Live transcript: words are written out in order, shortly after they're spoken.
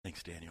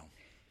Thanks, Daniel.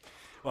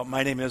 Well,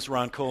 my name is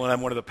Ron Cole, and I'm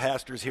one of the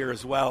pastors here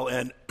as well.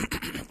 And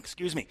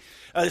excuse me.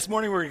 This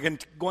morning we're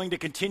going to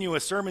continue a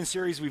sermon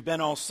series we've been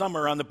all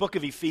summer on the book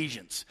of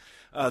Ephesians.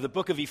 The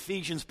book of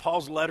Ephesians,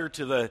 Paul's letter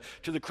to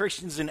the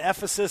Christians in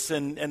Ephesus,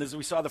 and as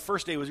we saw the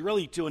first day, was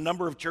really to a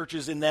number of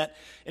churches in that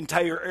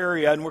entire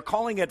area. And we're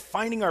calling it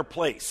Finding Our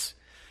Place.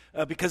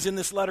 Because in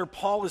this letter,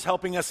 Paul is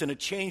helping us in a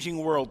changing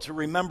world to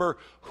remember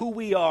who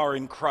we are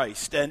in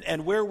Christ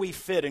and where we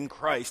fit in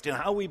Christ and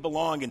how we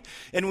belong.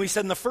 And we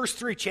said in the first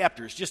three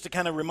chapters, just to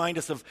kind of remind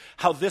us of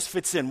how this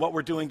fits in, what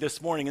we're doing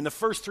this morning. In the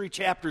first three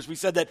chapters, we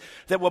said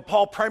that what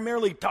Paul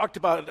primarily talked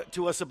about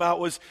to us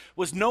about was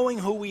knowing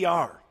who we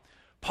are.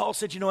 Paul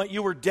said, you know what,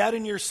 you were dead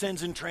in your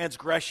sins and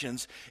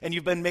transgressions, and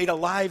you've been made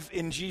alive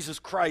in Jesus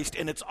Christ,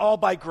 and it's all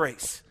by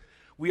grace.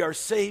 We are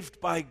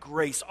saved by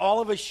grace. All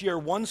of us share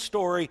one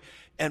story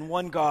and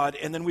one God,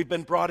 and then we've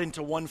been brought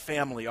into one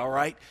family, all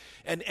right?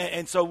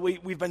 And so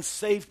we've been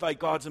saved by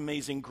God's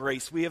amazing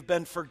grace. We have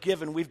been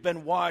forgiven. We've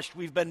been washed.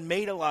 We've been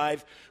made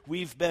alive.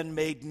 We've been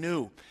made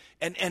new.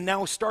 And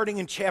now starting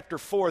in chapter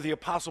 4, the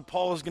Apostle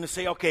Paul is going to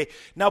say, okay,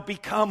 now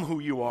become who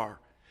you are.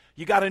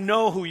 You got to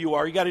know who you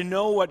are. You got to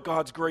know what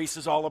God's grace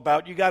is all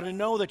about. You got to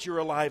know that you're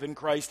alive in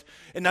Christ,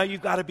 and now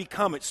you've got to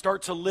become it.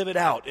 Start to live it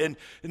out. And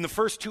in the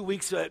first 2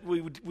 weeks that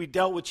we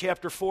dealt with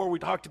chapter 4, we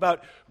talked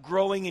about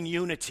growing in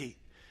unity.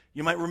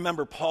 You might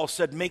remember Paul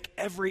said, make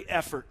every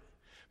effort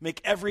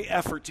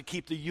to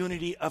keep the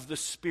unity of the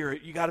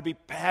Spirit. You got to be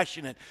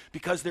passionate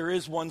because there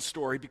is one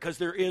story, because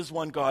there is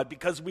one God,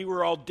 because we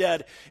were all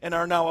dead and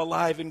are now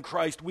alive in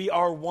Christ. We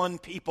are one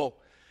people.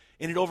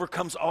 And it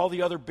overcomes all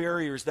the other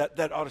barriers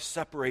that ought to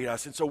separate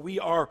us. And so we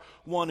are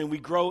one, and we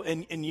grow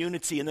in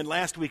unity. And then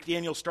last week,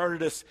 Daniel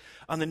started us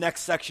on the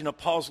next section of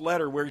Paul's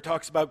letter where he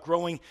talks about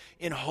growing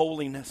in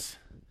holiness,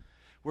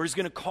 where he's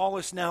going to call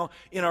us now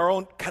in our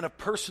own kind of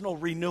personal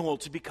renewal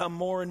to become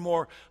more and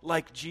more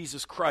like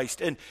Jesus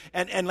Christ. And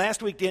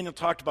last week, Daniel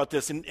talked about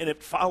this, and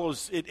it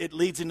follows, it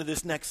leads into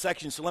this next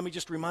section. So let me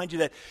just remind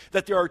you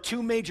that there are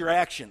two major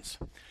actions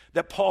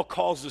that Paul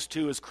calls us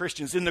to as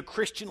Christians. In the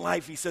Christian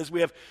life, he says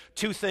we have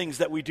two things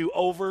that we do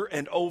over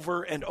and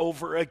over and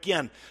over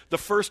again. The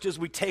first is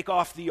we take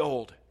off the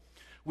old.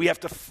 We have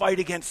to fight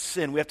against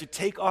sin. We have to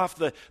take off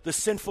the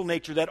sinful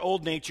nature, that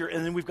old nature,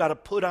 and then we've got to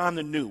put on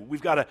the new.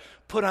 We've got to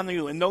put on the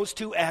new. And those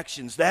two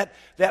actions, that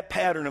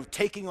pattern of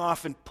taking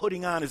off and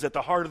putting on is at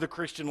the heart of the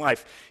Christian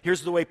life.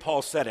 Here's the way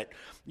Paul said it.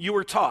 You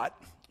were taught,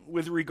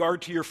 with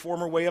regard to your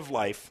former way of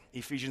life,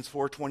 Ephesians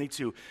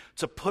 4:22,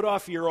 to put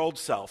off your old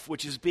self,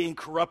 which is being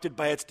corrupted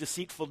by its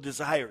deceitful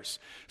desires.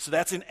 So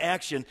that's an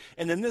action.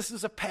 And then this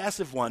is a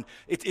passive one.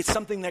 It's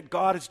something that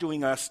God is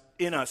doing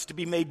in us, to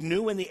be made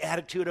new in the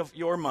attitude of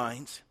your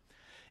minds,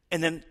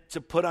 and then to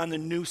put on the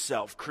new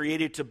self,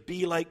 created to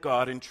be like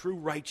God in true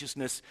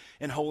righteousness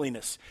and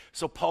holiness.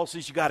 So Paul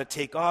says you got to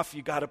take off,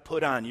 you got to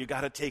put on. You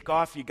got to take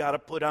off, you got to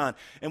put on.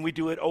 And we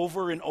do it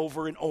over and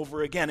over and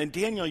over again. And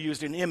Daniel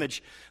used an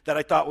image that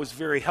I thought was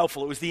very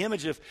helpful. It was the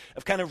image of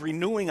kind of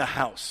renewing a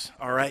house,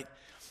 all right?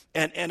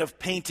 And of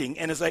painting.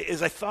 And as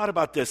I thought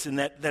about this, and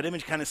that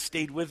image kind of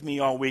stayed with me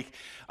all week,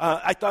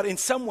 I thought in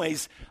some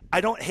ways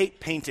I don't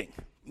hate painting.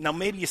 Now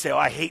maybe you say, oh,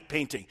 I hate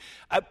painting.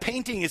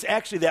 Painting is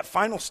actually that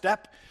final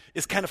step.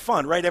 Is kind of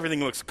fun, right?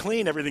 Everything looks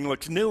clean, everything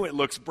looks new, it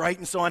looks bright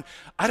and so on.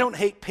 I don't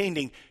hate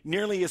painting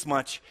nearly as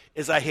much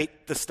as I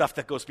hate the stuff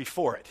that goes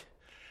before it.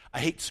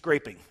 I hate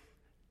scraping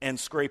and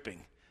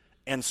scraping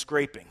and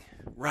scraping,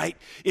 right?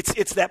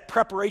 It's that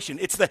preparation.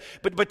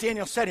 But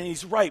Daniel said, and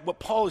he's right, what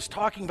Paul is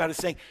talking about is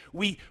saying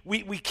we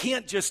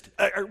can't just,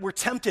 we're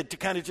tempted to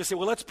kind of just say,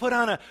 well, let's put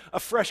on a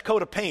fresh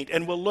coat of paint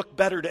and we'll look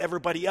better to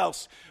everybody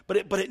else. But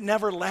it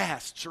never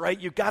lasts, right?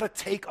 You've got to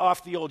take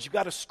off the old. You've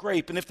got to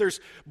scrape. And if there's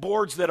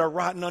boards that are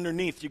rotten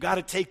underneath, you've got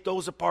to take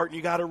those apart and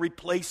you've got to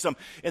replace them.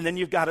 And then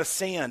you've got to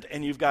sand,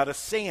 and you've got to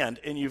sand,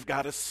 and you've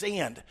got to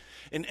sand.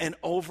 And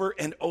over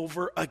and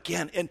over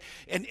again.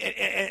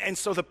 And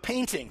so the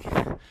painting,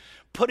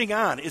 putting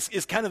on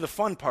is kind of the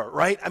fun part,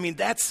 right? I mean,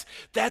 that's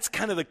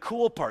kind of the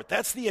cool part.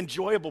 That's the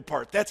enjoyable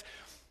part.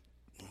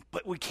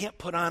 But we can't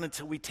put on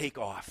until we take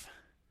off.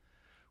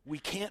 We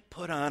can't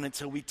put on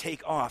until we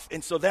take off.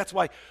 And so that's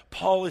why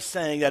Paul is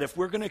saying that if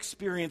we're going to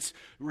experience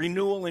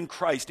renewal in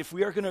Christ, if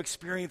we are going to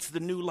experience the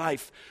new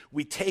life,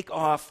 we take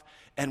off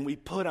and we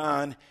put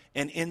on,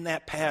 and in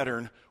that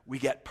pattern, we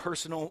get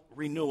personal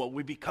renewal.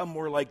 We become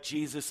more like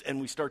Jesus, and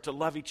we start to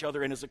love each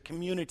other, and as a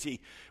community,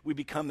 we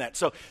become that.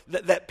 So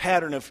that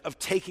pattern of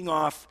taking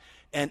off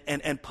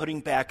and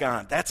putting back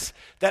on,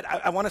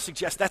 I want to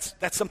suggest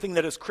that's something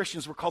that as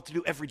Christians we're called to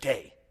do every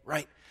day,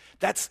 right?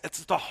 That's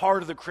the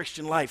heart of the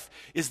Christian life,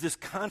 is this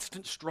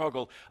constant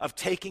struggle of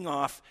taking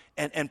off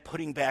and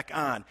putting back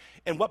on.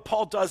 And what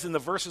Paul does in the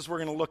verses we're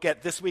going to look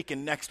at this week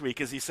and next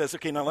week is he says,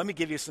 okay, now let me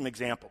give you some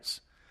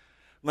examples.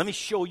 Let me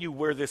show you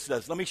where this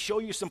does. Let me show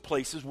you some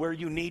places where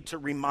you need to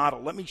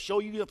remodel. Let me show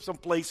you some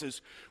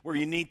places where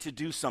you need to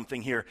do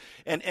something here.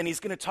 And he's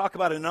going to talk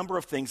about a number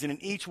of things. And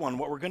in each one,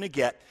 what we're going to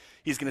get,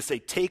 he's going to say,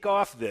 take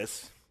off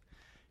this.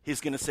 He's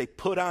going to say,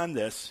 put on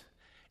this.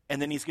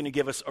 And then he's going to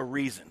give us a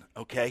reason,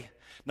 okay?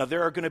 Now,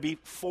 there are going to be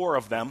 4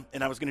 of them,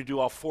 and I was going to do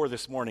all 4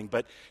 this morning,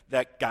 but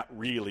that got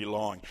really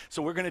long.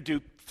 So we're going to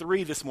do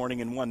 3 this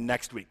morning and 1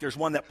 next week. There's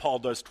one that Paul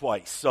does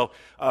twice. So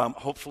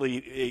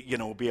hopefully,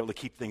 we'll be able to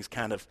keep things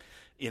kind of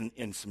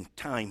in some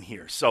time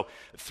here. So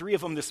 3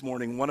 of them this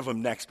morning, 1 of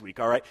them next week,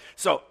 all right?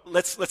 So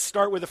let's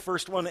start with the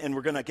first one, and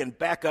we're going to, again,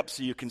 back up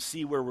so you can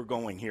see where we're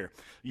going here.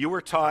 You were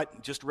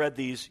taught, just read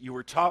these, you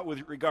were taught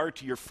with regard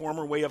to your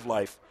former way of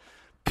life,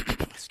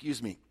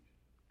 excuse me,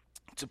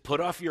 to put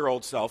off your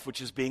old self,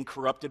 which is being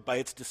corrupted by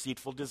its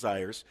deceitful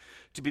desires,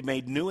 to be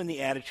made new in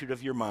the attitude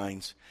of your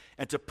minds,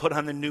 and to put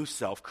on the new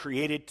self,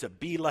 created to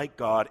be like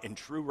God in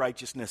true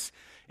righteousness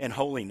and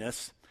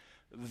holiness.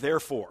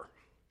 Therefore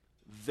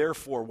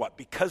what?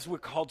 Because we're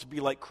called to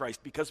be like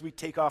Christ, because we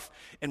take off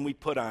and we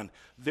put on.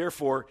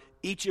 Therefore,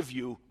 each of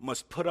you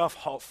must put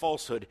off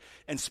falsehood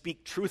and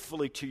speak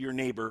truthfully to your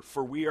neighbor,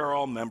 for we are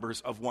all members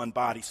of one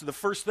body. So the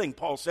first thing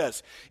Paul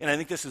says, and I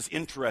think this is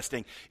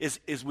interesting, is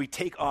we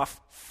take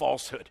off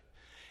falsehood.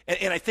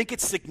 And I think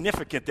it's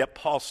significant that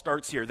Paul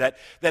starts here, that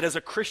as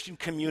a Christian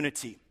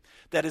community,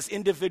 that as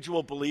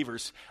individual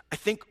believers, I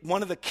think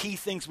one of the key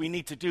things we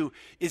need to do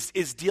is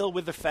deal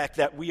with the fact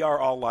that we are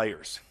all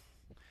liars.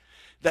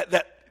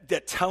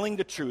 That telling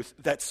the truth,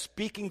 that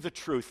speaking the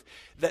truth,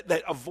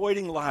 that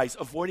avoiding lies,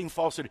 avoiding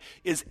falsehood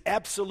is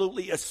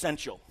absolutely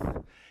essential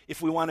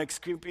if we want to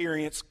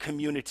experience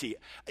community.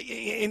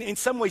 In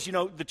some ways,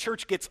 the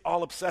church gets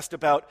all obsessed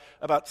about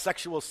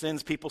sexual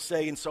sins, people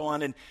say, and so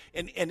on,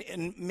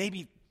 and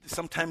maybe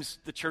sometimes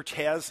the church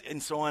has,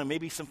 and so on,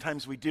 maybe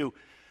sometimes we do.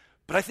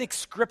 But I think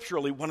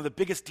scripturally, one of the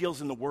biggest deals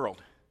in the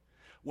world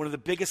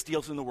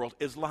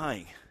is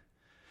lying.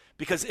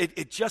 Because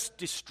it just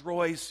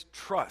destroys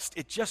trust.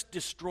 It just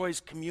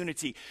destroys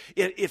community.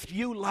 If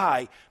you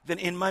lie, then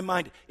in my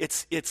mind,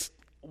 it's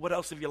what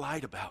else have you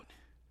lied about?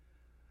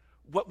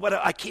 What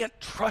I can't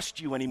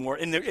trust you anymore.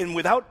 And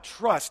without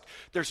trust,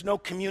 there's no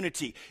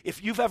community.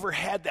 If you've ever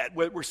had that,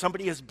 where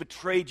somebody has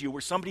betrayed you,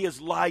 where somebody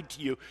has lied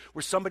to you,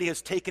 where somebody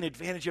has taken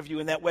advantage of you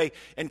in that way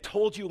and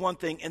told you one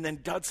thing and then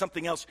done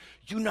something else,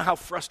 you know how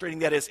frustrating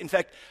that is. In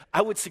fact,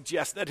 I would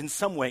suggest that in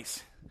some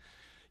ways,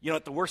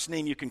 the worst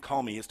name you can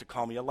call me is to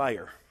call me a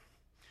liar.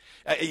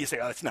 You say,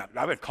 it's not.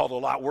 I've been called a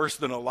lot worse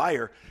than a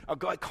liar.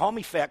 Call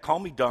me fat, call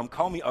me dumb,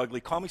 call me ugly,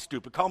 call me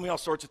stupid, call me all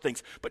sorts of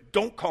things, but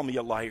don't call me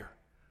a liar,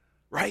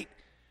 right?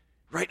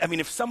 Right? I mean,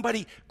 if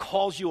somebody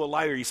calls you a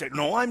liar, you say,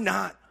 no, I'm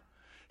not.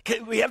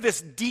 We have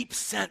this deep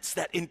sense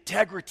that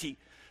integrity,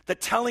 that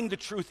telling the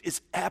truth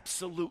is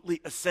absolutely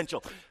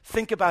essential.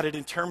 Think about it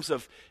in terms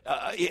of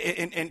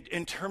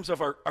in terms of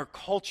our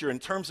culture, in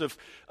terms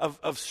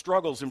of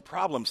struggles and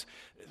problems.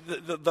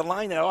 The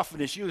line that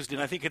often is used,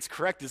 and I think it's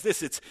correct, is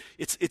this: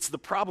 it's the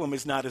problem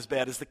is not as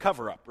bad as the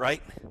cover-up,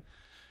 right?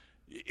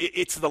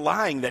 It's the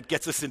lying that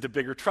gets us into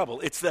bigger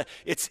trouble.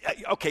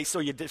 Okay, so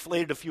you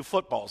deflated a few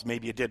footballs.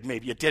 Maybe you did,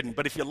 maybe you didn't.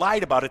 But if you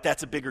lied about it,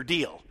 that's a bigger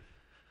deal.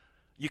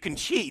 You can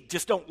cheat,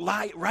 just don't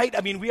lie, right?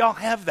 I mean, we all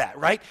have that,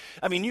 right?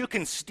 I mean, you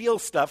can steal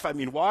stuff. I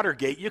mean,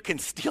 Watergate, you can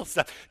steal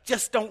stuff.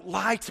 Just don't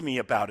lie to me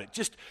about it.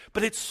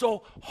 But it's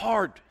so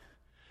hard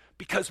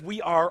because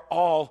we are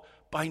all,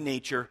 by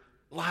nature,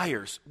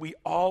 liars. We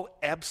all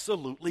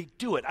absolutely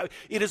do it.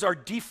 It is our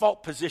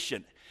default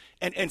position.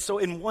 And so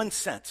in one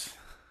sense,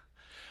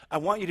 I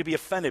want you to be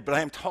offended, but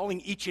I am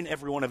telling each and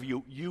every one of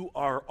you, you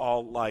are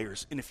all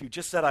liars. And if you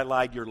just said I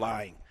lied, you're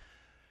lying.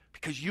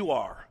 Because you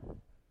are,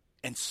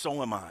 and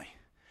so am I.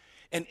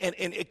 And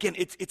again,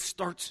 it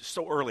starts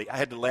so early. I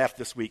had to laugh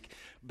this week.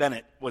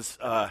 Bennett was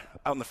out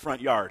in the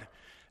front yard,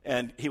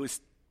 and he was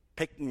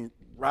picking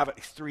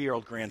his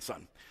 3-year-old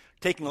grandson,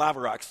 taking lava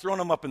rocks, throwing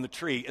them up in the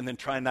tree, and then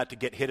trying not to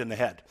get hit in the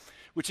head,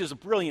 which is a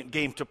brilliant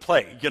game to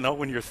play,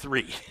 when you're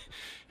 3.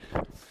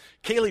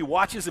 Kaylee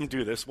watches him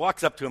do this,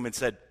 walks up to him and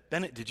said,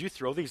 Bennett, did you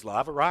throw these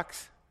lava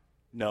rocks?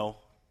 No.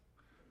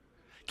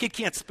 Kid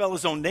can't spell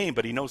his own name,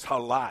 but he knows how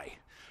to lie,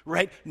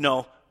 right?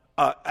 No.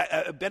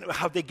 Bennett,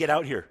 how'd they get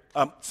out here?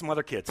 Some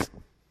other kids.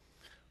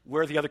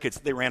 Where are the other kids?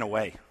 They ran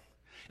away.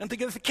 And I'm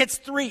thinking, the kid's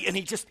 3, and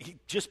he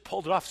just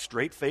pulled it off,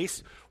 straight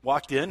face,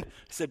 walked in,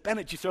 said,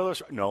 Bennett, did you throw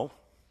those? No.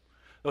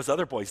 Those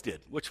other boys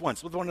did. Which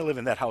ones? Well, the one who live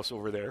in that house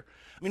over there.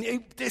 I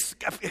mean,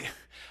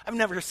 I've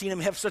never seen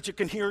him have such a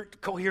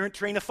coherent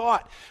train of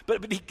thought.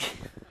 But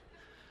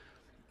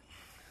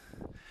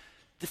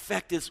the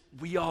fact is,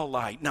 we all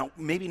lie. Now,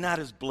 maybe not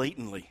as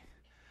blatantly,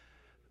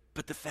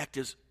 but the fact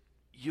is,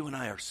 you and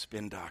I are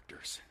spin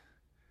doctors.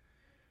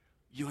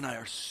 You and I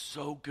are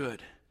so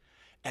good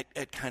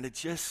at kind of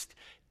just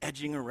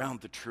edging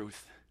around the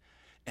truth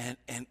and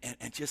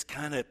just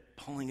kind of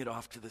pulling it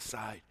off to the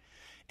side.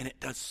 And it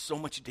does so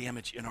much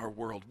damage in our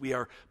world. We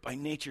are, by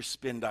nature,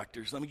 spin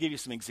doctors. Let me give you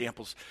some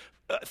examples.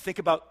 Think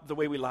about the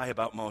way we lie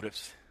about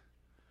motives.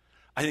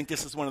 I think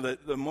this is one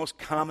of the most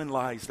common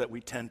lies that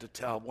we tend to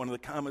tell, one of the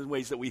common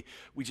ways that we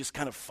just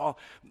kind of fall,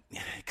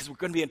 because we're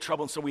going to be in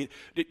trouble. And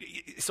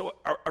so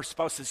our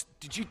spouse says,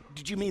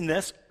 did you mean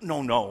this?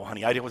 No,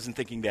 honey, I wasn't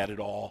thinking that at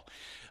all.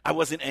 I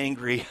wasn't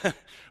angry.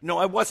 No,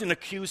 I wasn't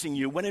accusing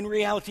you, when in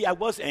reality I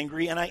was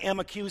angry and I am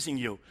accusing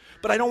you.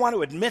 But I don't want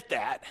to admit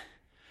that.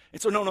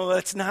 And so, no,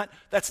 that's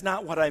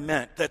not what I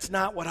meant. That's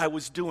not what I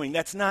was doing.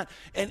 That's not,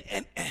 and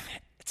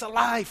it's a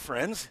lie,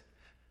 friends.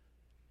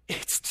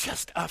 It's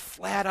just a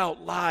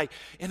flat-out lie,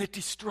 and it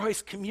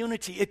destroys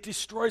community. It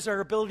destroys our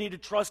ability to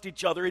trust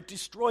each other. It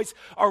destroys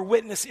our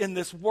witness in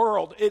this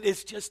world. It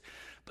is just,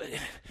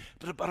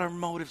 but about our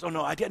motives. Oh,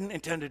 no, I didn't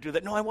intend to do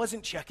that. No, I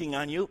wasn't checking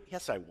on you.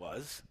 Yes, I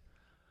was.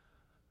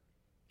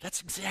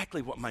 That's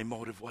exactly what my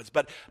motive was.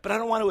 But I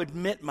don't want to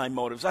admit my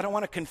motives. I don't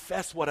want to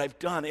confess what I've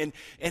done.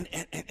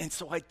 And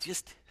so I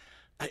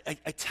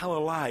tell a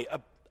lie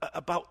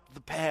about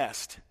the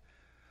past.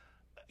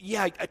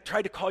 Yeah, I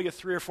tried to call you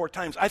 3 or 4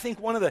 times. I think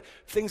one of the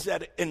things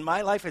that in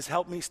my life has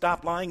helped me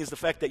stop lying is the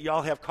fact that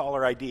y'all have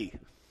caller ID.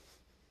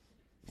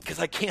 Because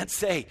I can't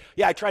say,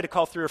 yeah, I tried to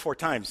call 3 or 4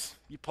 times.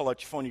 You pull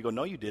out your phone, you go,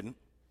 no, you didn't.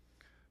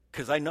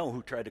 Because I know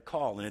who tried to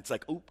call, and it's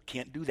like, oop,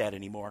 can't do that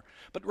anymore.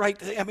 But right,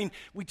 I mean,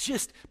 we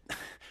just,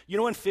 you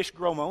know when fish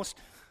grow most?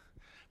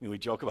 I mean, we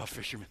joke about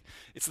fishermen.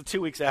 It's the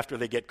 2 weeks after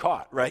they get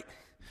caught, right?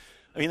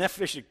 I mean, that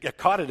fish that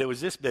caught it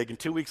was this big, and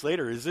 2 weeks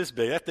later it was this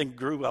big. That thing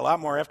grew a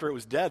lot more after it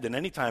was dead than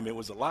any time it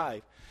was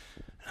alive.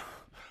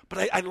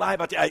 But I lie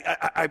about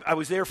that. I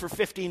was there for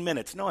 15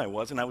 minutes. No, I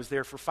wasn't. I was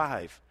there for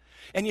 5.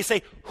 And you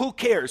say, who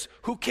cares?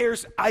 Who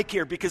cares? I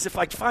care, because if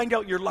I find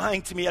out you're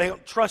lying to me, I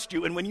don't trust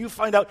you. And when you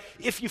find out,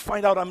 if you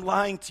find out I'm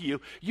lying to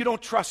you, you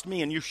don't trust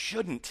me, and you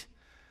shouldn't.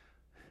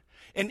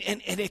 And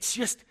it's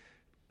just,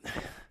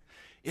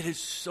 it is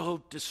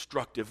so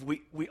destructive.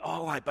 We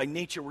all lie. By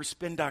nature, we're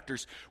spin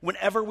doctors.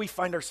 Whenever we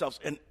find ourselves,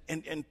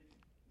 and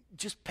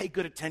just pay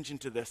good attention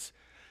to this,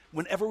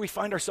 whenever we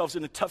find ourselves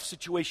in a tough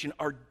situation,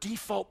 our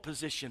default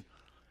position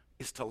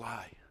is to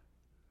lie.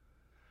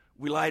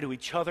 We lie to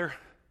each other.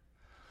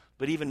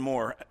 But even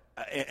more,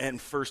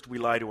 and first we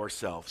lie to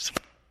ourselves.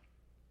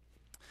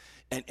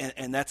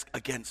 And that's,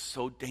 again,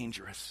 so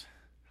dangerous.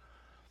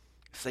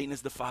 Satan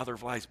is the father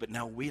of lies, but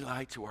now we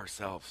lie to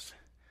ourselves.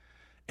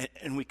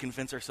 And we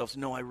convince ourselves,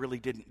 no, I really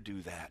didn't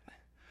do that.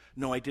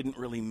 No, I didn't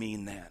really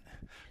mean that.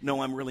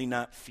 No, I'm really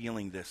not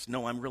feeling this.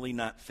 No, I'm really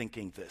not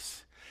thinking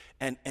this.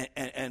 And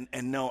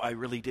no, I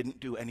really didn't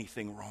do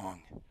anything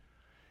wrong.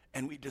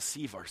 And we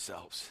deceive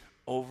ourselves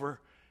over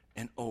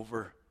and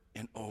over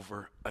and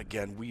over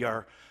again. We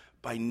are,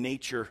 by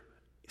nature,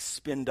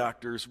 spin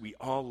doctors. We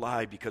all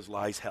lie because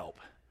lies help.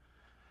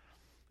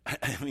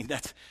 I mean,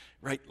 that's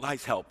right.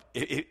 Lies help.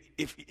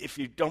 If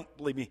you don't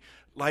believe me,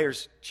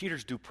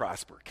 cheaters do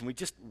prosper. Can we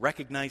just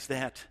recognize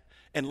that?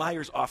 And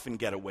liars often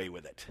get away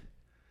with it.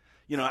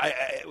 You know,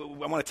 I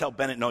want to tell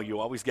Bennett, no, you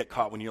always get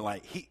caught when you lie.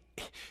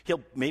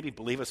 He'll maybe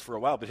believe us for a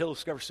while, but he'll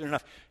discover soon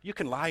enough you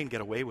can lie and get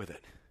away with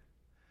it.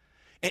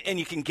 And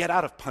you can get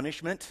out of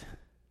punishment.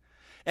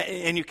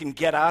 And you can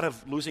get out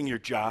of losing your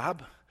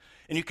job.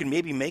 And you can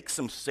maybe make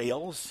some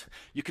sales.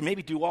 You can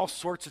maybe do all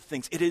sorts of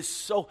things. It is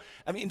so,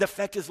 I mean, the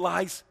fact is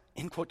lies,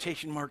 in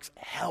quotation marks,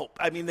 help.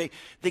 I mean,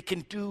 they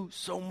can do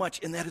so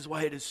much, and that is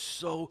why it is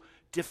so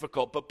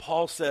difficult. But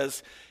Paul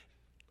says,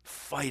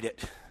 fight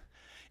it.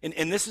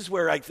 And this is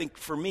where I think,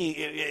 for me,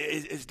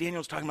 as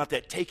Daniel's talking about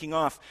that taking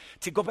off,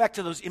 to go back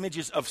to those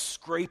images of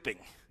scraping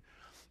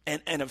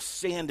and of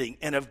sanding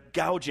and of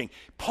gouging.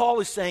 Paul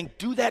is saying,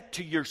 do that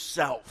to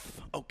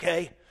yourself,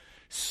 okay?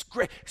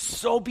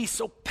 Be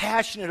so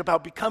passionate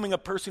about becoming a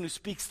person who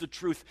speaks the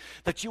truth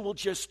that you will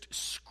just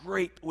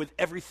scrape with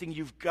everything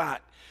you've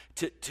got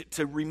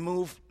to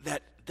remove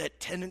that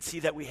tendency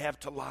that we have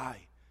to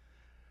lie.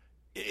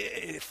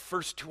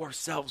 First to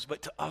ourselves,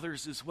 but to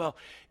others as well.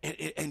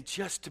 And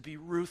just to be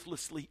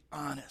ruthlessly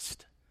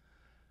honest.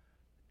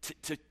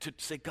 To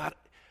say, God,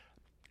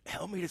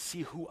 help me to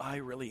see who I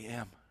really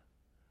am.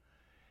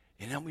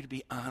 And help me to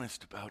be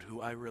honest about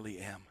who I really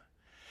am.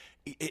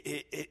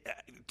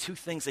 2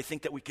 things I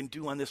think that we can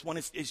do on this. One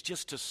is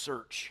just to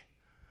search.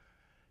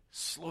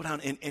 Slow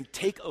down and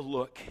take a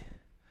look.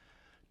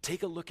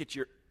 Take a look at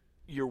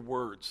your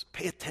words.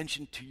 Pay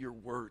attention to your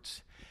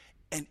words.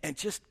 And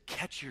just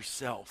catch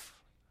yourself.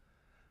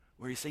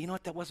 Where you say, you know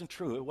what, that wasn't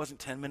true. It wasn't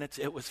 10 minutes.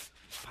 It was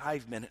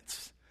 5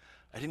 minutes.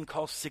 I didn't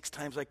call 6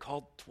 times. I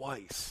called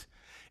twice.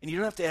 And you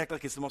don't have to act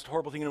like it's the most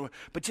horrible thing in the world.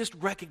 But just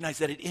recognize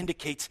that it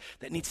indicates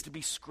that needs to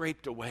be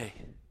scraped away.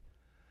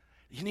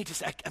 You need to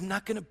say, I'm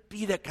not going to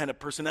be that kind of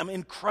person. I'm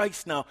in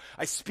Christ now.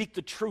 I speak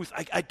the truth.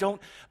 I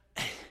don't.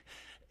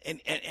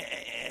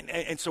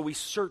 And so we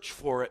search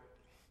for it.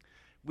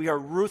 We are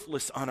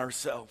ruthless on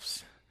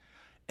ourselves.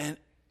 And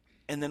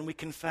then we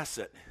confess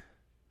it.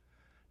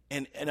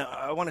 And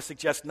I want to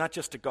suggest, not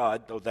just to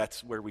God, though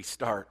that's where we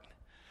start,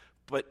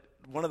 but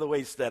one of the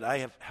ways that I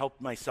have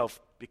helped myself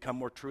become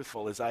more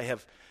truthful is I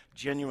have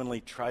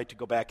genuinely tried to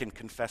go back and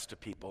confess to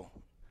people.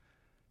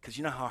 Because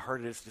you know how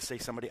hard it is to say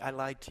to somebody, I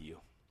lied to you.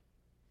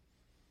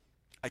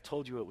 I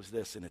told you it was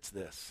this and it's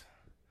this.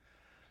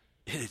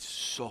 It is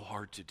so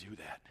hard to do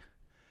that.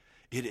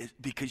 It is,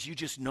 because you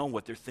just know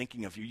what they're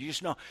thinking of you. You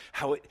just know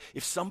how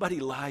if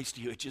somebody lies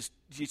to you,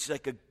 it's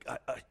like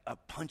a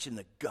punch in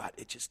the gut.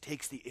 It just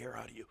takes the air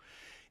out of you.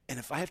 And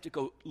if I have to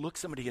go look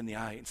somebody in the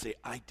eye and say,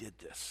 I did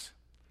this.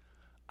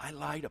 I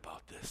lied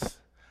about this.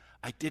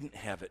 I didn't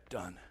have it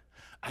done.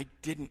 I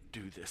didn't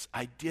do this.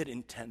 I did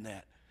intend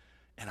that,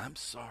 and I'm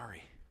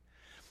sorry.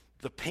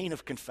 The pain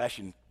of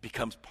confession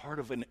becomes part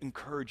of an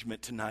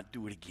encouragement to not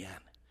do it again.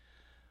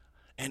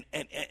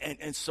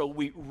 And so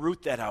we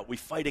root that out. We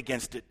fight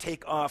against it.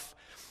 Take off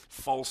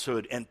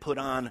falsehood and put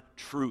on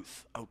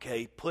truth,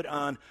 okay? Put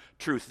on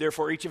truth.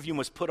 Therefore, each of you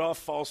must put off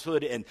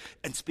falsehood and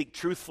speak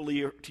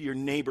truthfully to your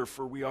neighbor,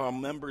 for we are all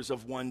members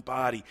of one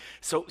body.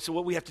 So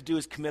what we have to do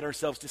is commit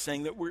ourselves to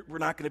saying that we're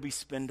not going to be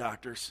spin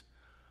doctors.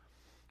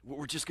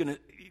 We're just going to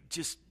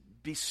just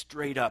be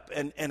straight up.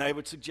 And I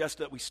would suggest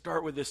that we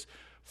start with this,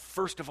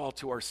 first of all,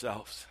 to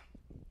ourselves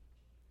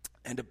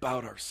and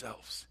about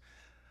ourselves.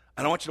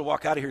 I don't want you to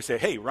walk out of here and say,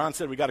 hey, Ron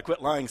said we got to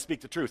quit lying and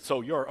speak the truth,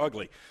 so you're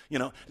ugly.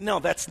 No,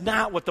 that's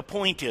not what the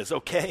point is,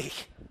 okay?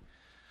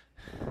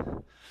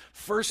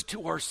 First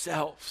to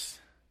ourselves.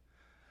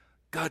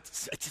 God,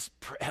 just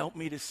help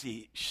me to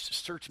see.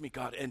 Search me,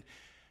 God, and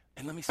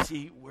let me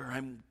see where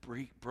I'm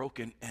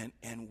broken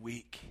and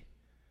weak.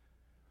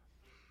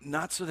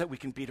 Not so that we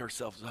can beat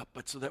ourselves up,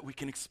 but so that we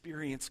can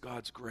experience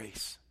God's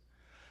grace.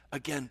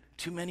 Again,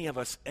 too many of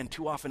us, and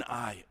too often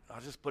I'll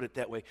just put it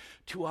that way,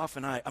 too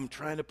often I'm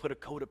trying to put a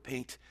coat of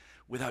paint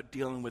without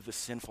dealing with the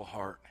sinful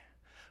heart.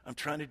 I'm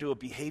trying to do a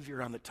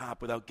behavior on the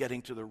top without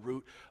getting to the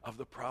root of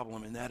the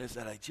problem, and that is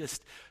that I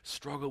just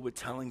struggle with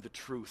telling the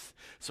truth.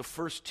 So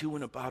first, to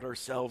and about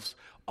ourselves,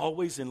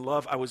 always in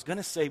love. I was going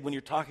to say when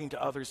you're talking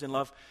to others in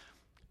love,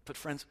 but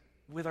friends,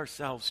 with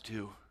ourselves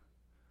too.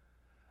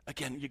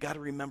 Again, you got to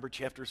remember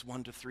chapters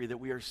 1-3 that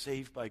we are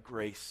saved by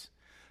grace.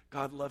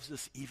 God loves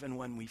us even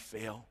when we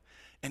fail.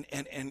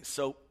 And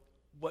so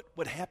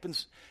what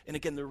happens, and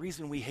again, the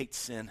reason we hate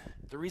sin,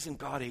 the reason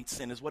God hates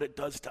sin is what it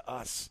does to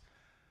us.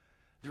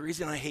 The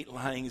reason I hate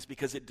lying is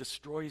because it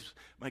destroys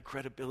my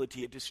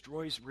credibility. It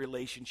destroys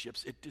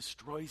relationships. It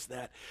destroys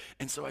that.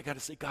 And so I got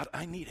to say, God,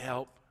 I need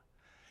help.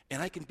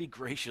 And I can be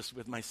gracious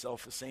with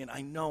myself as saying,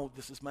 I know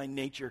this is my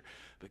nature,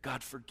 but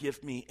God,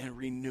 forgive me and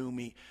renew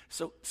me.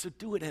 So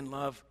do it in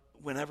love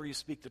whenever you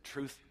speak the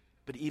truth,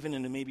 but even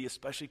and maybe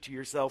especially to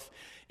yourself.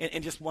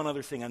 And just one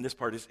other thing on this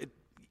part is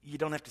you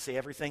don't have to say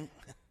everything.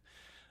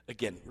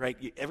 Again, right?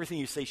 Everything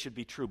you say should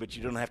be true, but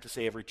you don't have to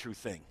say every true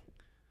thing.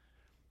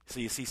 So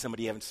you see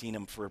somebody, you haven't seen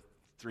them for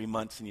 3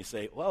 months, and you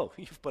say, whoa,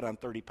 you've put on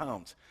 30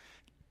 pounds.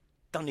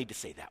 Don't need to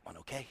say that one,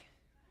 okay?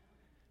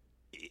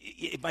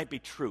 It might be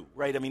true,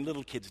 right? I mean,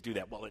 little kids do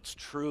that. Well, it's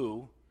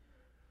true.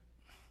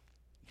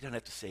 You don't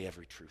have to say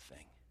every true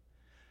thing.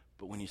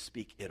 But when you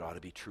speak, it ought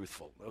to be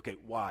truthful. Okay,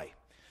 why?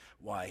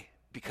 Why?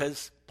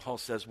 Because Paul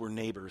says we're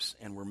neighbors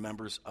and we're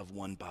members of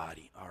one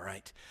body, all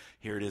right?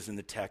 Here it is in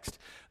the text.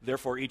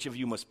 Therefore, each of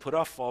you must put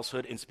off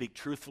falsehood and speak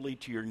truthfully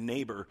to your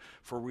neighbor,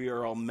 for we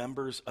are all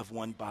members of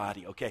one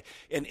body, okay?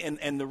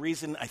 And the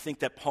reason I think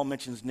that Paul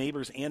mentions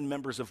neighbors and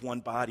members of one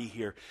body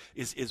here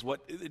is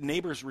what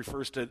neighbors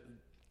refers to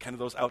kind of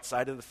those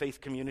outside of the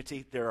faith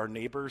community. There are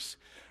neighbors,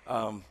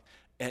 and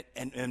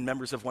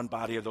members of one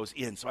body are those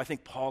in. So I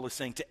think Paul is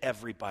saying to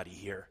everybody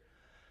here,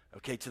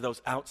 okay, to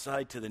those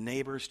outside, to the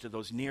neighbors, to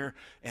those near,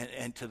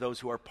 and to those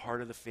who are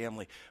part of the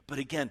family. But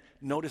again,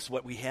 notice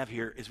what we have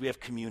here is we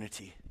have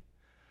community.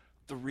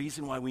 The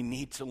reason why we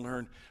need to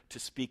learn to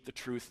speak the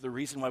truth, the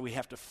reason why we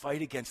have to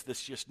fight against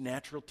this just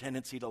natural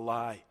tendency to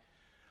lie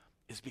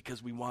is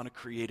because we want to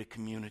create a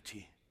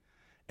community.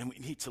 And we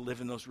need to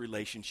live in those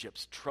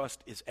relationships.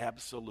 Trust is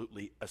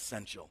absolutely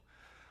essential.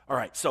 All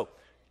right, so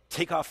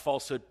take off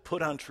falsehood,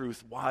 put on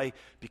truth. Why?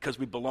 Because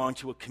we belong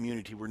to a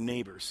community. We're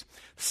neighbors.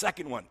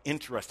 Second one,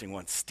 interesting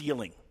one,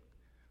 stealing.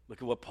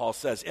 Look at what Paul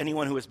says.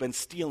 Anyone who has been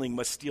stealing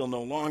must steal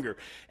no longer.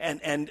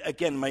 And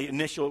again, my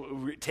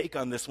initial take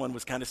on this one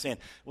was kind of saying,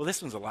 well, this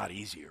one's a lot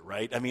easier,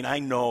 right? I mean, I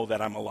know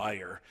that I'm a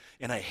liar,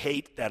 and I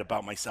hate that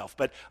about myself,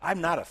 but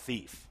I'm not a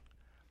thief.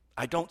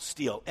 I don't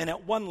steal. And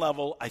at one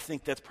level, I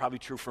think that's probably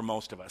true for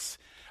most of us.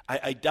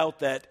 I doubt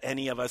that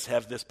any of us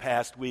have this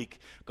past week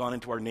gone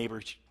into our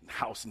neighbor's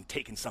house and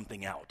taken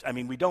something out. I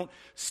mean, we don't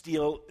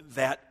steal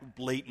that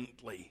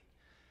blatantly.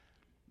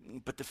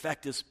 But the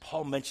fact is,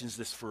 Paul mentions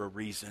this for a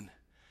reason.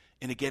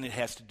 And again, it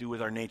has to do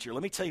with our nature.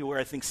 Let me tell you where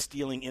I think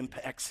stealing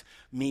impacts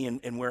me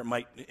and where it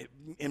might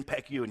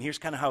impact you. And here's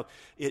kind of how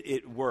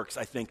it works,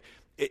 I think.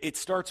 It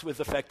starts with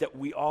the fact that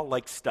we all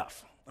like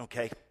stuff,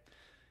 okay?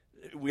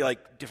 We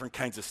like different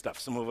kinds of stuff.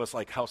 Some of us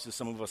like houses,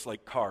 some of us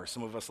like cars,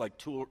 some of us like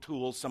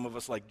tools, some of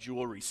us like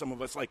jewelry, some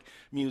of us like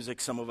music,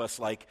 some of us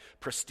like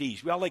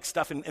prestige. We all like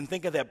stuff, and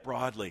think of that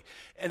broadly.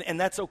 And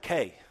that's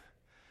okay.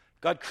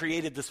 God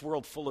created this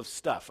world full of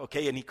stuff,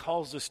 okay, and he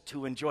calls us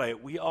to enjoy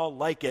it. We all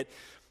like it,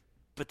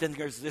 but then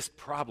there's this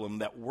problem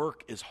that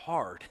work is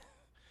hard.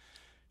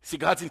 See,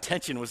 God's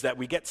intention was that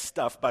we get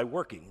stuff by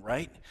working,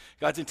 right?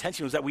 God's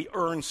intention was that we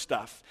earn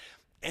stuff.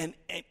 And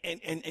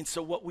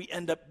so what we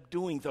end up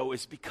doing, though,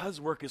 is because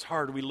work is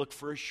hard, we look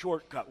for a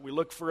shortcut. We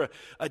look for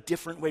a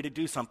different way to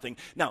do something.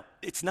 Now,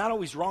 it's not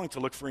always wrong to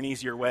look for an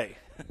easier way.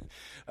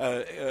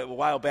 A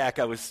while back,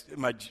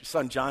 my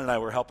son John and I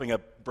were helping a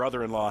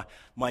brother-in-law,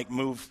 Mike,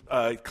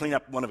 clean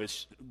up one of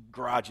his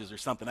garages or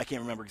something. I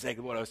can't remember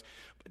exactly what it was.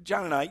 But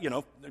John and I,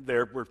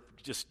 we're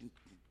just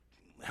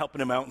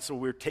helping him out, and so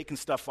we're taking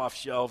stuff off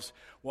shelves,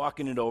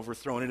 walking it over,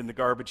 throwing it in the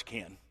garbage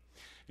can. And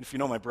if you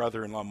know my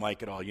brother-in-law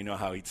Mike at all, you know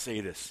how he'd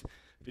say this.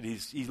 But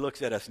he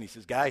looks at us and he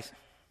says, guys,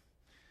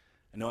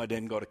 I know I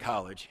didn't go to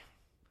college.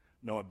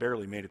 No, I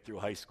barely made it through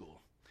high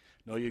school.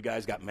 No, you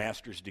guys got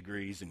master's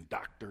degrees and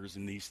doctors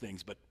and these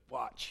things, but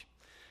watch.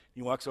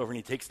 He walks over and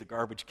he takes the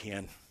garbage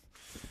can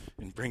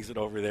and brings it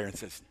over there and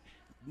says,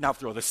 now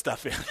throw this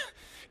stuff in.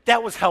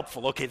 That was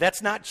helpful. Okay,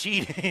 that's not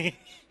cheating.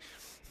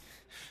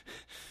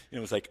 And it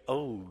was like,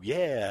 oh,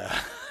 yeah.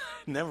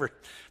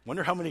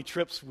 Wonder how many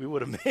trips we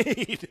would have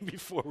made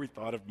before we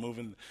thought of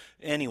moving.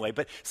 Anyway,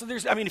 but so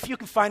if you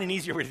can find an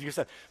easier way to do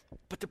stuff.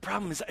 But the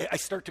problem is I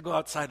start to go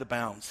outside the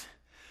bounds.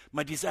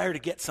 My desire to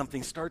get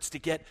something starts to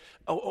get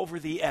over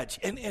the edge.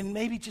 And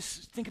maybe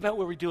just think about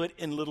where we do it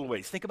in little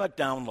ways. Think about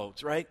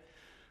downloads, right?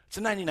 It's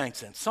a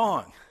 99-cent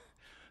song.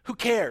 Who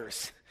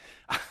cares?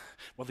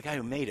 Well, the guy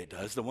who made it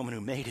does. The woman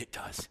who made it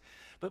does.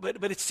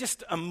 But it's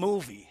just a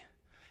movie.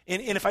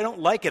 And if I don't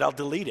like it, I'll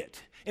delete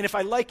it. And if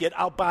I like it,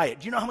 I'll buy it.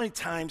 Do you know how many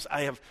times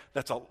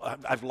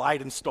I've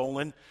lied and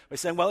stolen by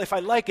saying, well, if I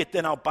like it,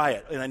 then I'll buy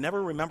it. And I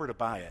never remember to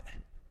buy it.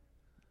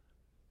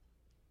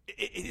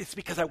 It's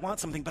because I want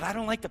something, but I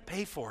don't like to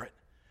pay for it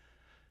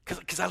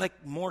because I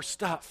like more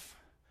stuff.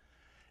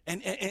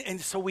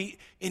 And so we,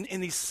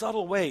 in these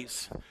subtle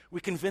ways,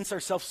 we convince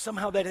ourselves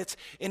somehow that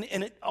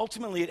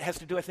ultimately it has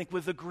to do, I think,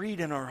 with the greed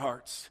in our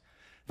hearts.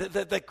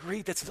 That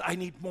greed that says, I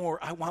need more,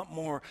 I want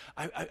more,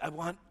 I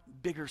want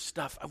bigger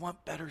stuff, I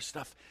want better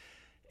stuff.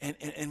 And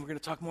we're going to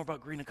talk more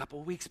about greed in a couple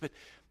of weeks, but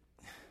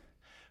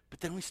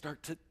then we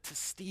start to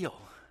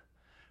steal.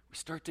 We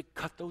start to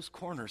cut those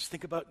corners.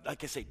 Think about,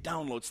 like I say,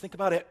 downloads. Think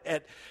about it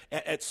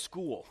at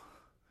school.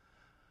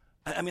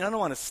 I don't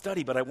want to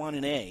study, but I want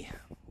an A.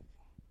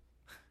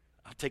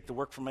 I'll take the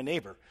work from my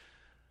neighbor.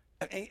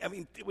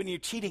 When you're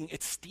cheating,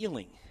 it's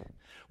stealing.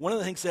 One of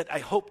the things that I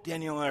hope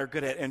Daniel and I are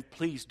good at, and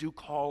please do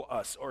call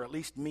us, or at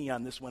least me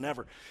on this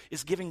whenever,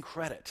 is giving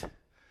credit.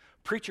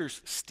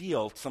 Preachers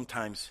steal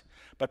sometimes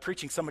by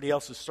preaching somebody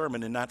else's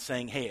sermon and not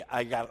saying, hey,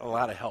 I got a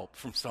lot of help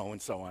from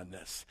so-and-so on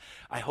this.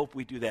 I hope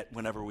we do that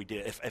whenever we do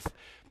it.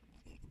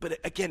 But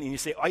again, and you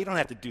say, oh, you don't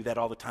have to do that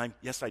all the time.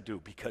 Yes, I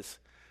do, because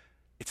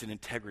it's an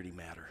integrity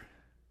matter.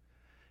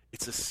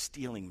 It's a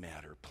stealing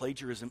matter.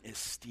 Plagiarism is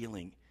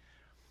stealing.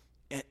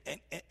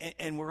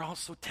 And we're all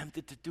so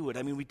tempted to do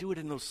it. We do it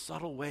in those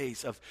subtle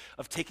ways of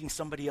taking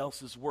somebody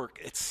else's work.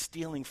 It's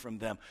stealing from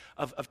them,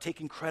 of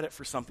taking credit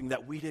for something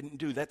that we didn't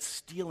do. That's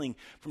stealing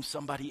from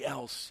somebody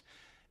else.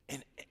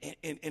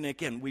 And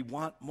again, we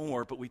want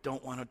more, but we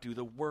don't want to do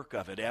the work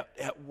of it.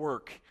 At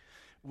work,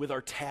 with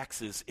our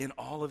taxes, in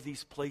all of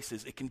these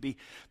places,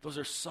 those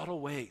are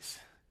subtle ways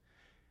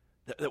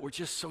that we're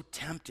just so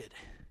tempted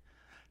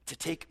to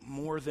take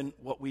more than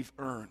what we've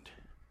earned.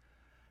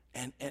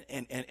 And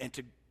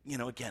to,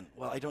 again,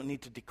 well, I don't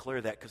need to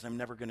declare that because I'm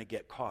never going to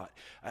get caught.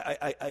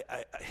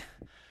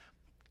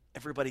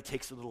 Everybody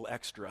takes a little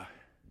extra.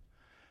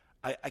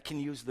 I can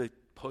use the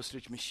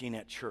postage machine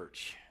at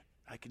church.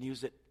 I can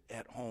use it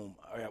at home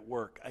or at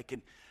work.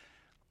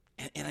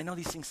 And I know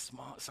these things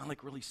sound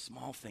like really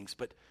small things,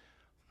 but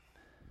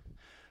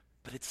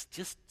it's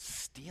just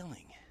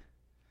stealing.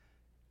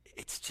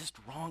 It's just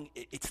wrong.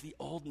 It's the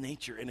old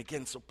nature. And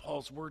again, so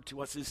Paul's word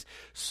to us is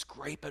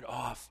scrape it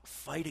off,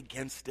 fight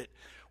against it.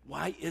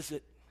 Why is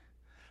it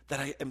that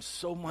I am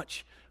so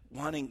much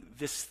wanting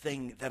this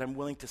thing that I'm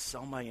willing to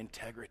sell my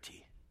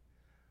integrity?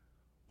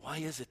 Why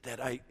is it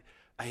that I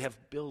have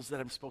bills that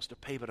I'm supposed to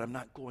pay, but I'm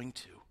not going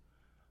to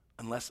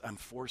unless I'm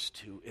forced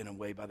to in a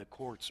way by the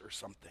courts or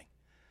something?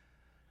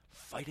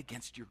 Fight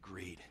against your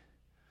greed.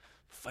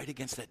 Fight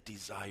against that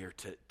desire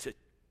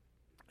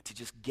to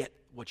just get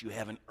what you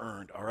haven't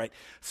earned, all right?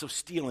 So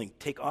stealing,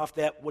 take off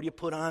that. What do you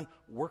put on?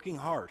 Working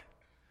hard.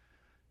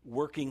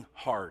 Working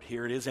hard.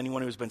 Here it is.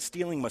 Anyone who has been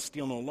stealing must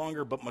steal no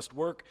longer, but must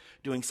work,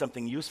 doing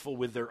something useful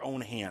with their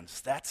own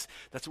hands. That's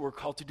what we're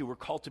called to do. We're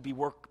called to be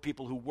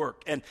people who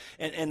work. And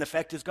the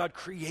fact is, God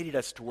created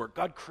us to work.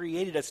 God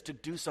created us to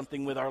do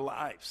something with our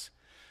lives.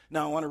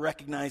 Now, I want to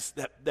recognize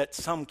that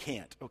some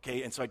can't,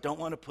 okay? And so I don't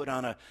want to put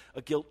on a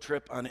guilt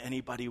trip on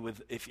anybody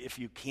if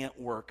you can't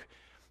work.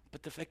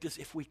 But the fact is,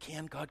 if we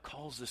can, God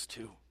calls us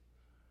to.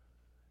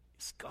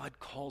 God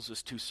calls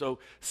us to. So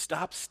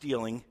stop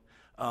stealing.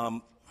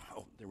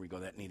 There we go.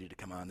 That needed to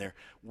come on there.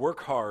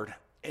 Work hard.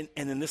 And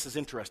then this is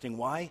interesting.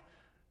 Why?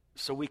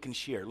 So we can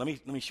share. Let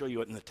me show you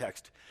it in the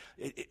text.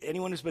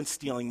 Anyone who's been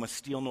stealing must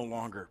steal no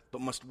longer,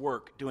 but must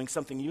work, doing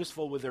something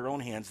useful with their own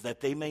hands that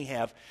they may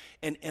have.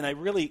 And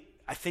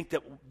I think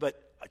that,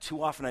 but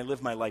too often I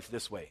live my life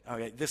this way.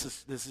 Okay, this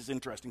is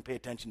interesting. Pay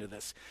attention to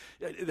this.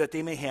 That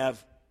they may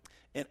have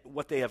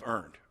what they have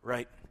earned,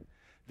 right?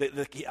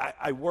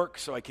 I work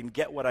so I can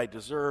get what I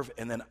deserve,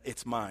 and then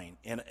it's mine,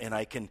 and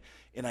I can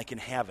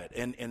have it,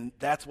 and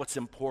that's what's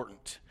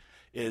important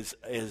is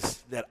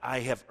that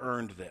I have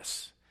earned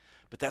this.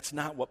 But that's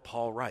not what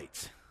Paul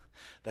writes.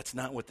 That's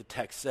not what the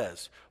text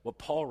says. What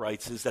Paul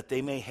writes is that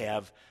they may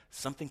have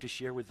something to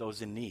share with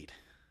those in need.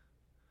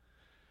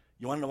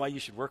 You want to know why you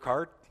should work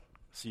hard?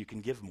 So you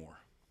can give more.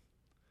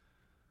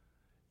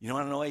 You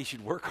want to know why you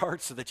should work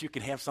hard? So that you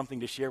can have something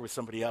to share with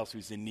somebody else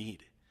who's in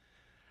need.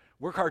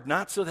 Work hard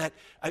not so that,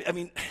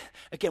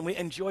 again, we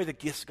enjoy the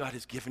gifts God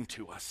has given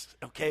to us,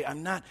 okay?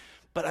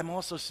 But I'm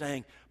also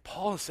saying,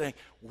 Paul is saying,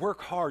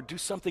 work hard, do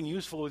something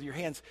useful with your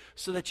hands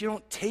so that you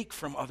don't take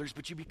from others,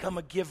 but you become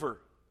a giver.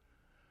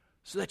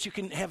 So that you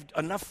can have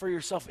enough for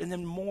yourself and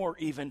then more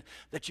even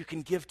that you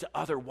can give to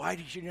other. Why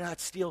do you not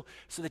steal?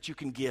 So that you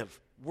can give.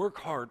 Work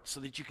hard so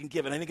that you can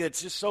give. And I think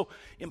that's just so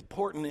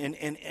important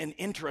and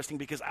interesting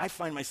because I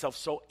find myself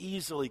so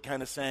easily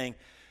kind of saying,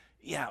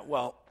 yeah,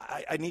 well,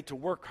 I need to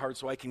work hard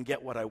so I can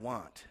get what I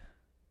want.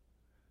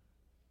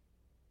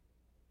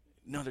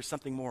 No, there's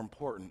something more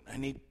important. I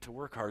need to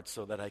work hard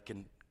so that I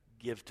can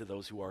give to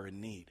those who are in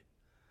need,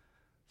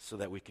 so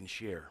that we can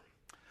share.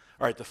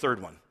 All right, the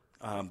third one,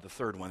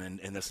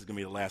 and this is going to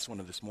be the last one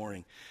of this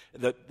morning.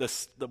 The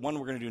one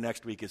we're going to do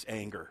next week is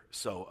anger.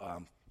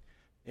 So,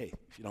 hey,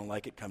 if you don't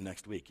like it, come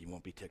next week. You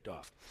won't be ticked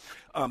off.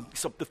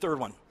 So the third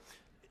one,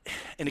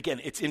 and again,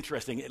 it's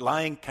interesting.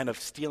 Lying, kind of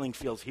stealing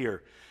feels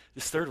here.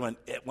 This third one,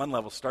 at one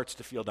level, starts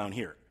to feel down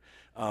here.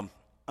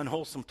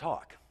 Unwholesome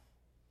talk.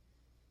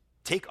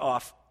 Take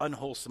off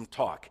unwholesome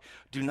talk.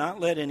 Do not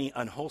let any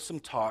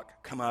unwholesome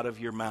talk come out of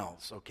your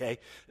mouths, okay?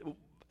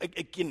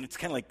 Again, it's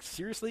kind of like,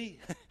 seriously?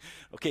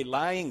 Okay,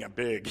 lying,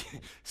 big.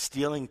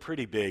 Stealing,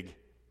 pretty big.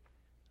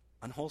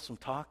 Unwholesome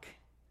talk?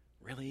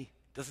 Really?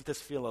 Doesn't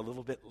this feel a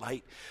little bit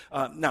light?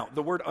 Now,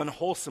 the word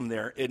unwholesome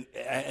there,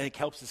 it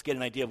helps us get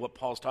an idea of what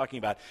Paul's talking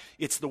about.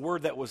 It's the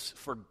word that was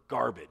for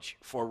garbage,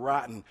 for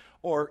rotten,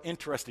 or,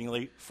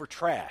 interestingly, for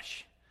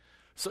trash.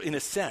 So in a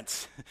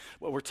sense,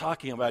 what we're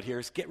talking about here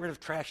is get rid of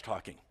trash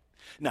talking.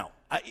 Now,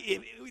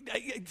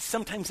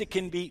 sometimes it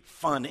can be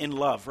fun in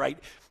love, right?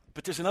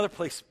 But there's another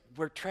place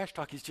where trash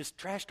talk is just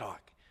trash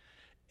talk.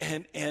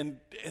 And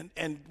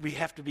we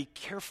have to be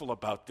careful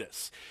about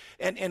this.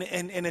 And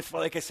if,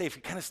 like I say, if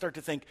you kind of start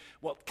to think,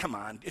 well, come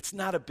on, it's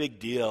not a big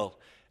deal.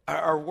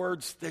 Our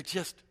words, they're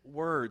just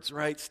words,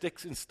 right?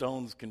 Sticks and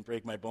stones can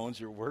break my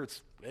bones. Your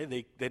words,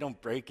 they don't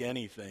break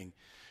anything.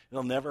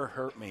 They'll never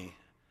hurt me.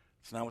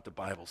 It's not what the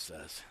Bible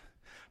says.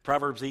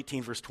 Proverbs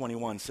 18, verse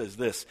 21 says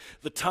this: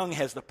 the tongue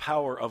has the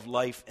power of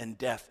life and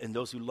death, and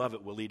those who love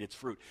it will eat its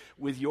fruit.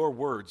 With your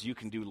words, you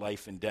can do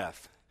life and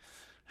death.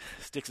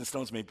 Sticks and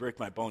stones may break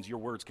my bones. Your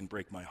words can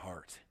break my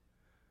heart.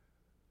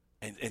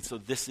 And so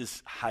this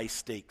is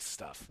high-stakes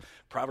stuff.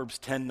 Proverbs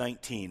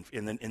 10:19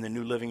 in the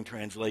New Living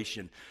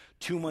Translation.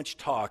 Too much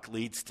talk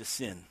leads to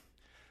sin.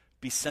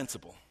 Be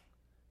sensible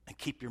and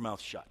keep your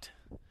mouth shut.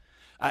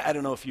 I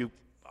don't know if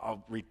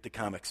I'll read the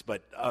comics,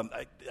 but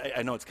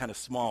I know it's kind of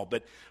small,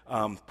 but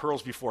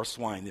Pearls Before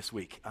Swine this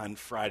week, on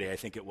Friday, I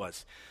think it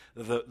was.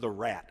 The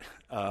rat,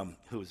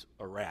 who's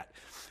a rat.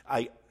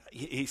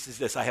 He says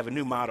this: I have a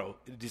new motto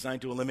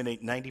designed to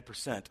eliminate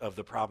 90% of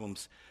the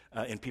problems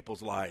in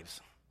people's lives.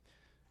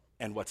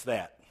 And what's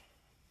that?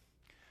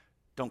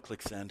 Don't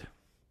click send.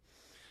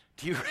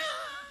 Do you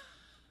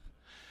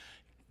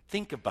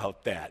think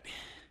about that?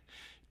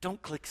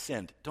 Don't click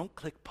send. Don't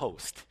click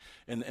post.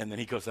 And then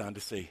he goes on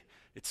to say,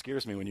 it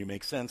scares me when you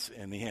make sense,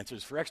 and the answer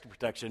is for extra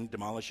protection,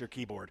 demolish your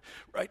keyboard.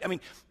 Right? I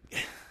mean,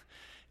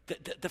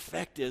 the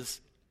fact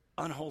is,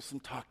 unwholesome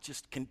talk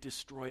just can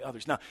destroy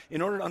others. Now,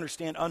 in order to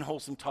understand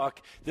unwholesome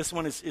talk, this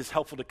one is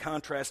helpful to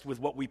contrast with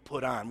what we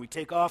put on. We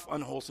take off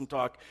unwholesome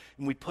talk,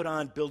 and we put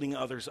on building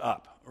others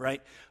up,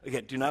 right?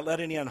 Again, do not let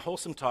any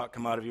unwholesome talk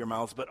come out of your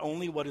mouths, but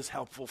only what is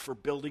helpful for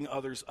building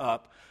others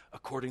up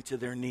according to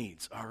their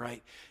needs, all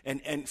right?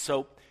 And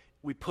so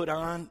we put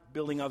on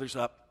building others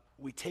up.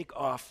 We take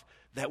off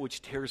that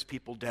which tears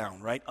people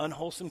down, right?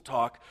 Unwholesome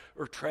talk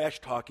or trash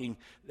talking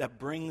that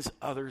brings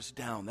others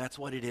down. That's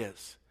what it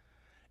is.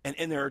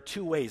 And there are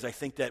two ways I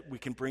think that we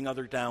can bring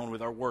others down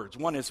with our words.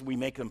 One is we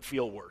make them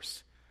feel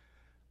worse.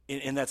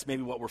 And that's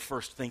maybe what we're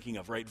first thinking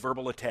of, right?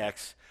 Verbal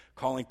attacks,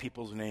 calling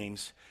people's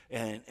names,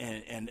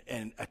 and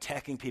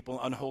attacking people,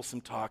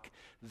 unwholesome talk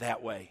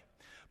that way.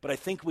 But I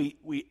think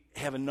we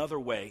have another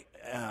way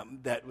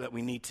that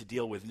we need to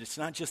deal with. And it's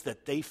not just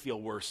that they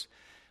feel worse.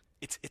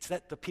 It's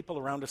that the people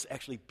around us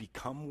actually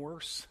become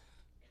worse.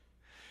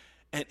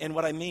 And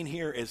what I mean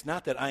here is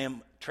not that I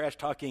am trash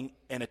talking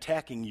and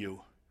attacking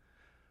you.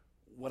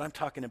 What I'm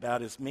talking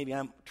about is maybe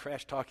I'm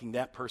trash talking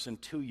that person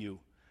to you.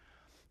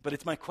 But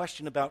it's my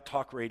question about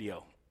talk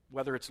radio,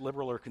 whether it's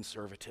liberal or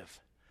conservative.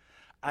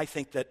 I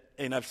think that,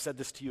 and I've said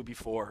this to you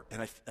before,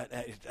 and I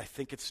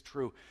think it's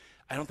true,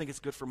 I don't think it's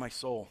good for my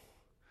soul.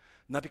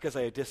 Not because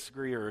I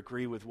disagree or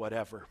agree with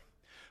whatever,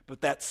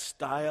 but that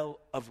style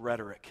of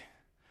rhetoric,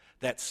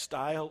 that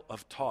style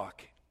of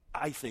talk,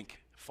 I think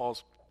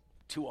falls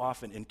too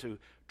often into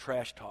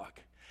trash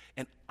talk.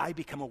 And I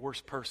become a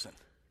worse person.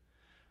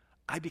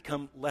 I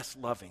become less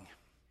loving.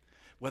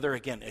 Whether,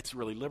 again, it's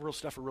really liberal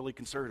stuff or really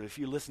conservative, if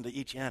you listen to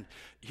each end,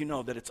 you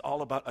know that it's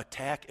all about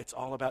attack, it's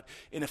all about,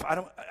 and if I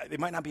don't, they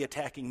might not be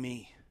attacking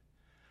me,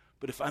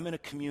 but if I'm in a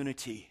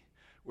community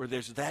where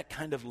there's that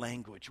kind of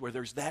language, where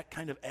there's that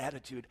kind of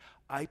attitude,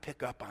 I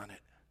pick up on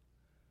it.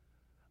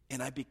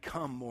 And I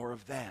become more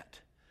of that.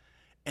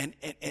 And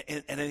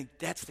I think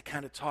that's the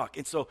kind of talk.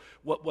 And so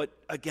what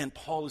again,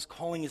 Paul is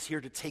calling us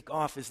here to take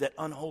off is that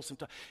unwholesome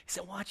talk. He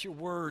said, watch your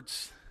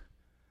words.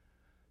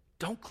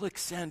 Don't click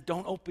send.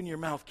 Don't open your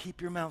mouth.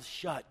 Keep your mouth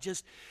shut.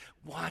 Just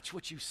watch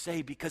what you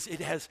say because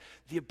it has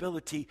the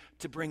ability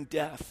to bring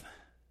death.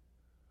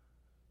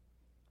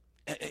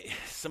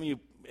 Some of you,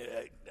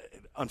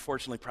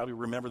 unfortunately, probably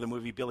remember the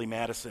movie Billy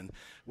Madison,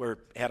 where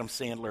Adam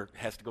Sandler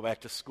has to go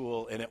back to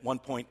school, and at one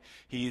point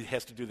he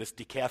has to do this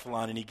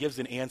decathlon, and he gives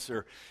an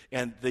answer,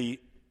 and the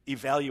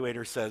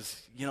evaluator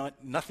says, you know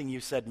what, nothing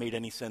you said made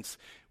any sense.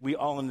 We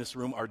all in this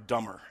room are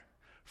dumber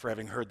for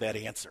having heard that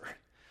answer.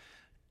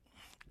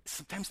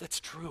 Sometimes that's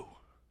true.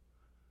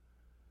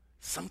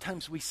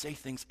 Sometimes we say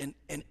things,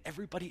 and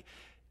everybody,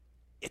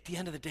 at the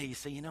end of the day, you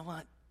say, you know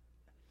what?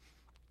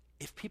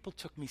 If people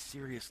took me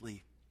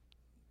seriously,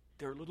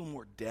 they're a little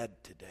more dead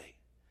today.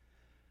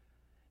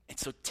 And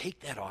so take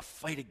that off.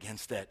 Fight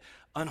against that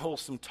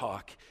unwholesome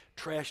talk,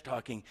 trash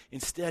talking.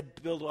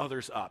 Instead, build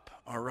others up,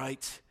 all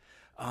right?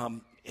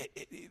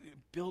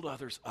 Build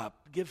others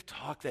up. Give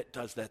talk that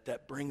does that,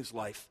 that brings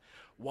life.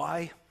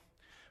 Why?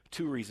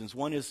 2 reasons.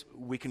 One is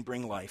we can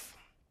bring life.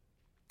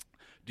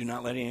 Do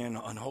not let any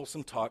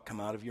unwholesome talk come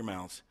out of your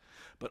mouths,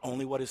 but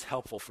only what is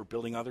helpful for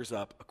building others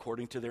up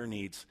according to their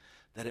needs,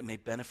 that it may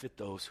benefit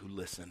those who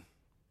listen.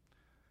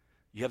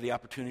 You have the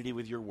opportunity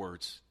with your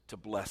words to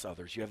bless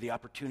others. You have the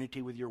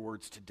opportunity with your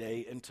words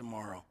today and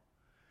tomorrow.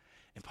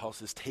 And Paul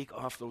says, take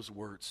off those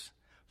words.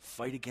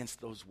 Fight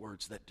against those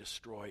words that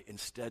destroy.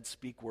 Instead,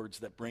 speak words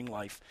that bring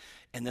life.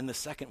 And then the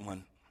second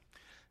one,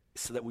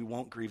 so that we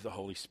won't grieve the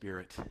Holy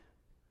Spirit.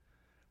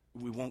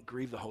 We won't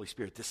grieve the Holy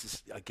Spirit. This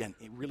is, again,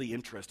 really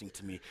interesting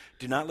to me.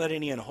 Do not let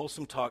any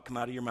unwholesome talk come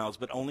out of your mouths,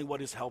 but only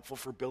what is helpful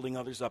for building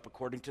others up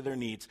according to their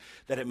needs,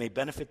 that it may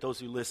benefit those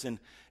who listen.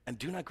 And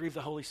do not grieve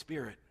the Holy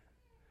Spirit.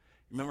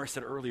 Remember I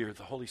said earlier,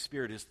 the Holy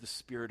Spirit is the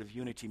spirit of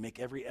unity. Make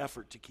every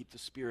effort to keep the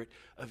spirit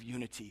of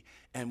unity.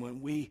 And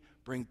when we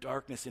bring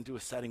darkness into a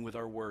setting with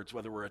our words,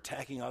 whether we're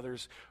attacking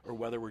others or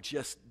whether we're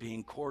just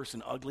being coarse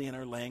and ugly in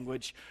our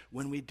language,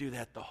 when we do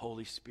that, the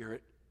Holy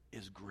Spirit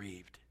is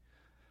grieved.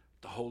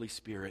 The Holy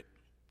Spirit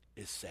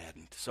is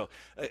saddened. So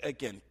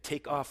again,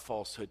 take off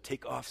falsehood,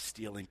 take off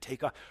stealing,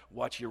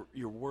 watch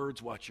your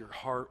words, watch your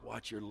heart,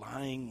 watch your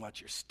lying,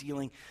 watch your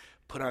stealing,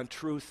 put on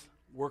truth,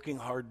 working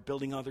hard,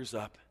 building others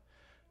up,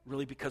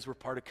 really because we're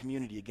part of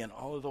community. Again,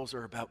 all of those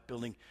are about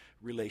building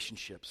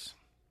relationships.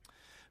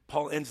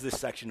 Paul ends this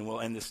section, and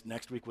we'll end this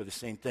next week with the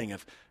same thing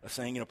of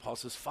saying, Paul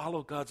says,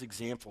 follow God's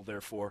example,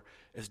 therefore,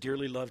 as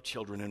dearly loved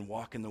children, and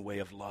walk in the way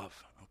of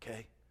love,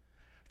 okay?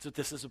 That's what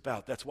this is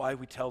about. That's why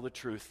we tell the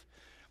truth.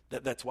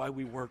 That's why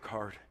we work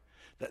hard.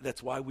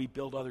 That's why we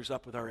build others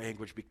up with our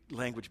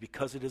language,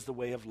 because it is the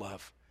way of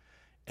love.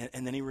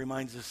 And then he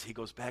reminds us, he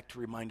goes back to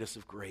remind us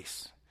of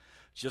grace.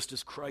 Just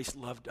as Christ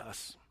loved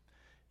us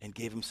and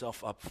gave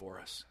himself up for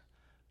us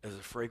as a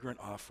fragrant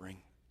offering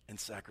and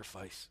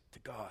sacrifice to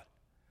God.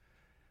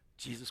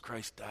 Jesus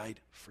Christ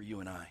died for you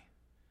and I.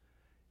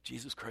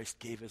 Jesus Christ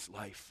gave his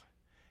life,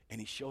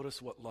 and he showed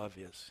us what love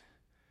is.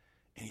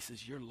 And he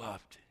says, you're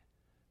loved.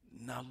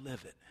 Now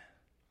live it.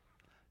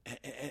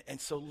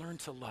 And so learn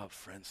to love,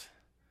 friends,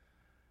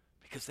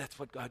 because that's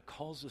what God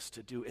calls us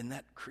to do, and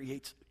that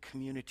creates a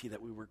community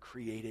that we were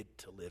created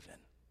to live in.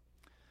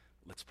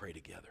 Let's pray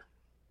together.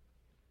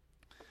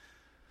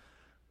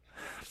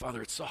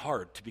 Father, it's so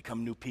hard to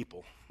become new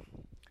people.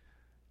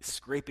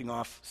 Scraping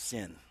off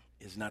sin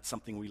is not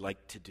something we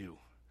like to do.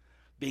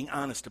 Being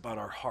honest about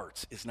our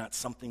hearts is not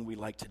something we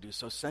like to do.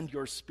 So send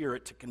your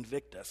Spirit to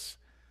convict us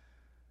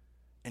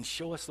and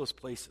show us those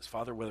places,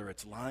 Father, whether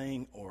it's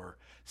lying or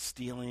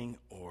stealing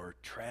or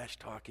trash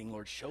talking.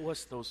 Lord, show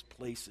us those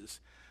places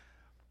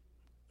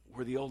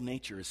where the old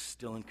nature is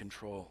still in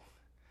control,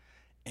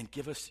 and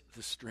give us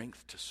the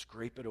strength to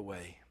scrape it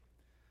away,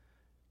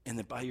 and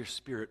that by your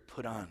Spirit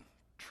put on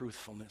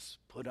truthfulness,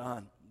 put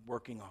on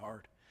working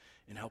hard,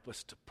 and help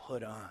us to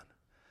put on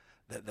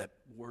that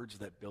words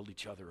that build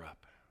each other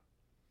up.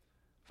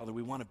 Father,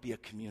 we want to be a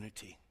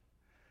community.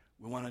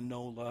 We want to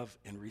know love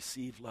and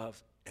receive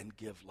love and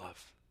give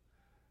love.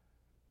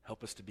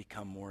 Help us to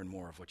become more and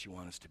more of what you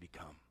want us to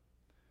become.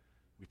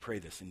 We pray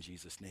this in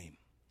Jesus' name.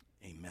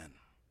 Amen.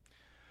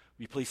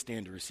 Will you please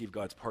stand to receive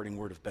God's parting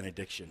word of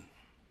benediction?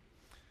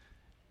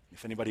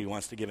 If anybody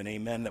wants to give an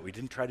amen that we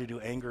didn't try to do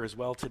anger as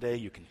well today,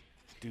 you can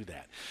do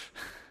that.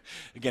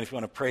 Again, if you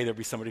want to pray, there'll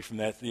be somebody from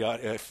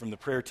the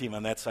prayer team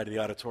on that side of the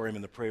auditorium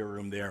in the prayer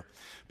room there.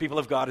 People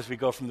of God, as we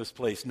go from this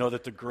place, know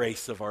that the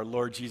grace of our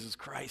Lord Jesus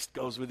Christ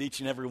goes with each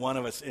and every one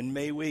of us, and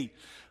may we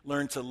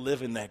learn to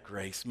live in that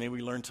grace. May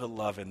we learn to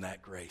love in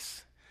that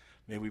grace.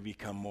 May we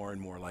become more and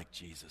more like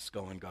Jesus.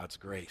 Go in God's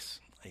grace.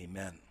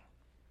 Amen.